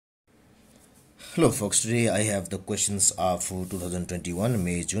Hello folks, today I have the questions of 2021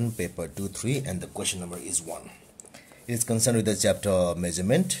 May-June paper 2-3 and the question number is 1. It is concerned with the chapter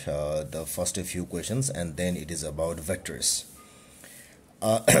measurement, the first few questions, and then it is about vectors.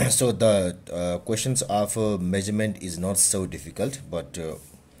 So the questions of measurement is not so difficult, but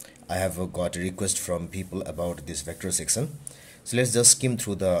I have got a request from people about this vector section. So let's just skim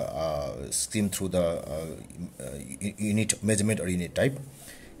through the unit measurement or unit type.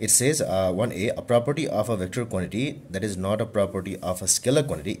 It says 1a, a property of a vector quantity that is not a property of a scalar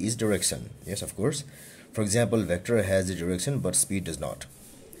quantity is direction. Yes, of course. For example, vector has the direction but speed does not.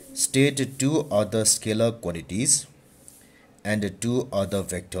 State two other scalar quantities and two other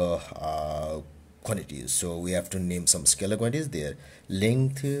vector quantities. So we have to name some scalar quantities there: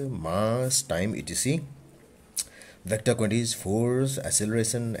 length, mass, time, etc. Vector quantities, force,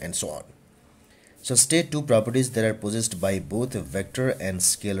 acceleration, and so on. So state two properties that are possessed by both vector and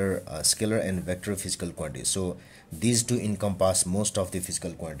scalar and vector physical quantities. So these two encompass most of the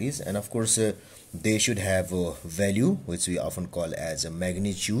physical quantities, and of course they should have a value which we often call as a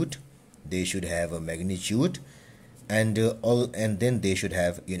magnitude. They should have a magnitude, and then they should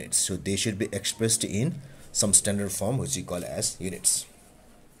have units. So they should be expressed in some standard form which we call as units.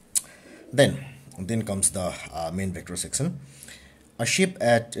 Then comes the main vector section. A ship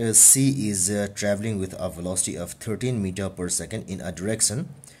at sea is traveling with a velocity of 13 meters per second in a direction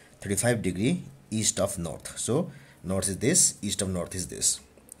 35 degree east of north. So north is this, east of north is this.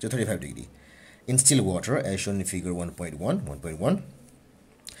 So 35 degree. In still water, as shown in figure 1.1.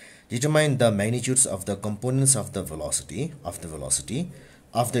 Determine the magnitudes of the components of the velocity of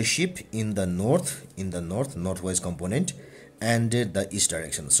the ship in the northwise component and the east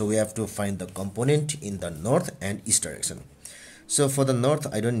direction. So we have to find the component in the north and east direction. So for the north,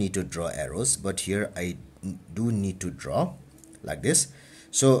 I don't need to draw arrows, but here I do need to draw like this.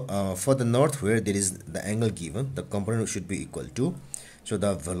 So for the north, where there is the angle given, the component should be equal to, so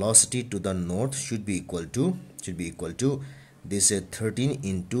the velocity to the north should be equal to this 13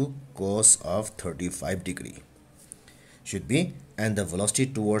 into cos of 35 degree should be, and the velocity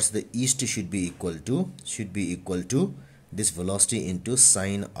towards the east should be equal to this velocity into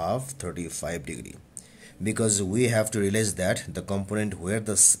sine of 35 degree. Because we have to realize that the component where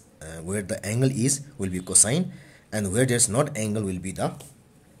the angle is will be cosine, and where there's not angle will be the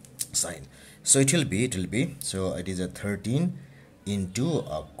sine. So it will be so it is a 13 into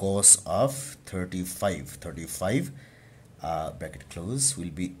a cos of 35 bracket close will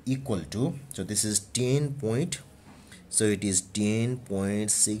be equal to, so this is 10 point, so it is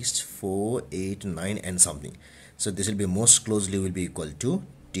 10.6489 and something. So this will be most closely will be equal to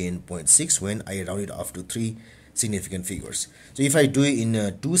 10.6 when I round it off to 3 significant figures. So if I do it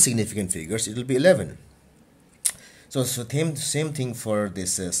in 2 significant figures, it will be 11. So same thing for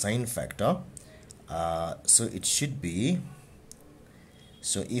this sine factor. So it should be,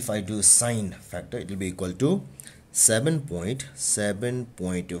 so if I do sine factor, it will be equal to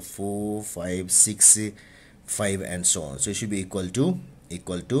 7.4565 and so on. So it should be equal to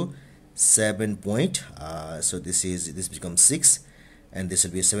 7 point, so this becomes 6, and this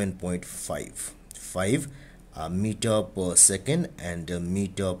will be 7.55 meter per second and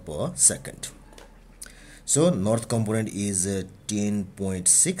meter per second. So north component is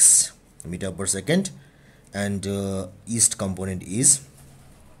 10.6 meter per second, and east component is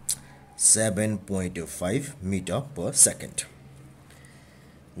 7.5 meter per second.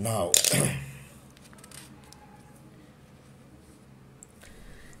 Now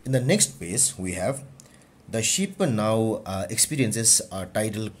in the next page we have the ship now experiences a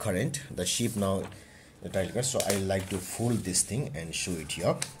tidal current. The tidal current. So I like to fold this thing and show it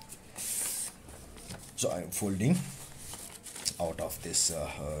here. So I'm folding out of this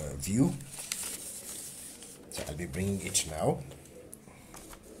view. So I'll be bringing it now.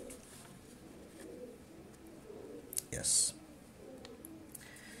 Yes.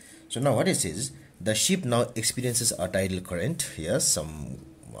 So now what it says, the ship now experiences a tidal current. Yes, some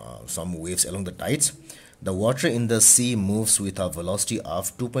waves along the tides. The water in the sea moves with a velocity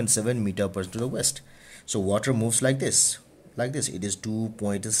of 2.7 meter per second to the west. So water moves like this. It is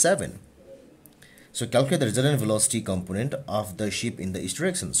 2.7. So calculate the resultant velocity component of the ship in the east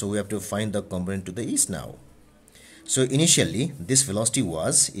direction. So we have to find the component to the east now. So initially this velocity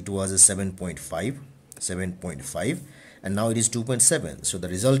was 7.5, and now it is 2.7. So the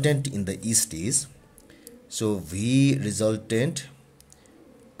resultant in the east is, so V resultant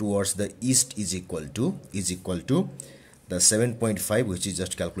towards the east is equal to the 7.5, which is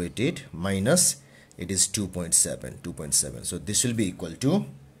just calculated, minus it is 2.7. So this will be equal to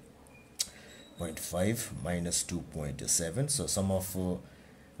 0.5 minus 2.7. So sum of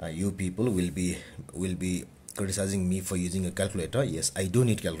You people will be criticizing me for using a calculator. Yes, I do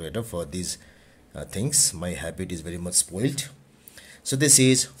need calculator for these things. My habit is very much spoiled. So this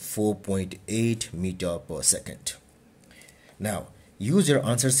is 4.8 meter per second. Now use your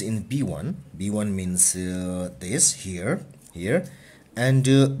answers in B1. B1 means this here, and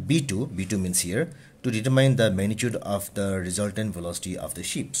B2 means here, to determine the magnitude of the resultant velocity of the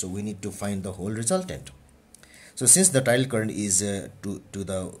ship. So we need to find the whole resultant. So since the tidal current is to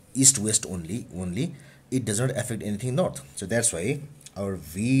the east-west only, it does not affect anything north. So that's why our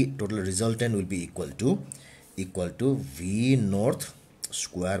V total resultant will be equal to V north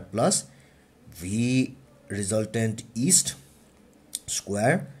square plus V resultant east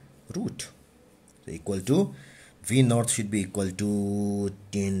square root. So equal to V north should be equal to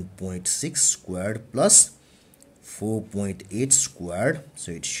 10.6 squared plus 4.8 squared.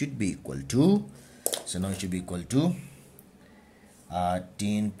 So it should be equal to, so now it should be equal to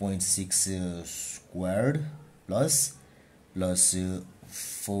 10.6 squared plus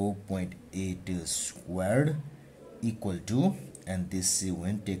 4.8 squared equal to, and this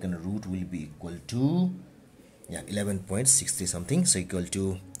when taken root will be equal to 11.63 something, so equal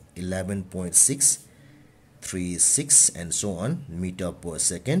to 11.636 and so on meter per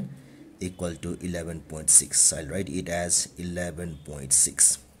second equal to 11.6. I'll write it as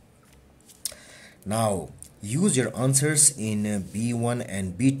 11.6. Now use your answers in B1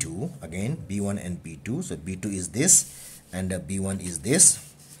 and B2. Again, B1 and B2. So B2 is this and B1 is this,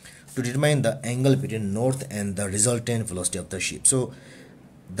 to determine the angle between north and the resultant velocity of the ship. So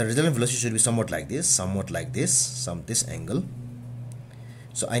the resultant velocity should be somewhat like this, this angle.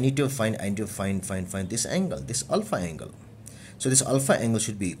 So I need to find this angle, this alpha angle. So this alpha angle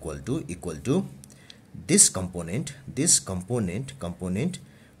should be equal to this component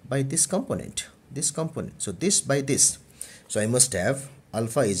by this component. So this by this. So I must have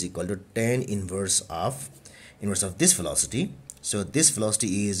alpha is equal to tan inverse of this velocity. So this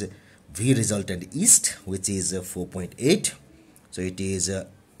velocity is V resultant east, which is 4.8. So it is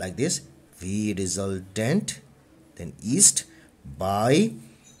like this, V resultant then east by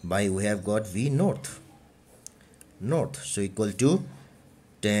we have got V north. So equal to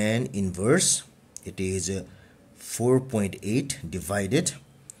tan inverse, it is 4.8 divided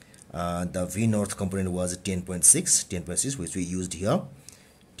the V north component was 10.6 which we used here,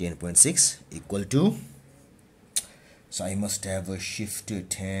 10.6 equal to, so I must have a shift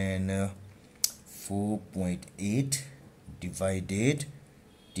tan 4.8 divided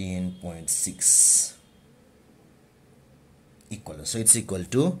 10.6 equal, so it's equal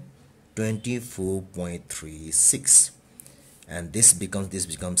to 24.36, and this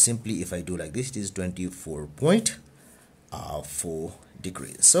becomes simply, if I do like this, it is 24.4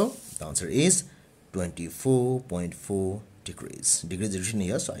 degrees. So the answer is 24.4 degrees. Degrees is written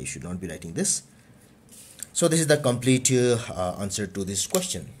here, so I should not be writing this. So this is the complete answer to this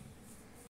question.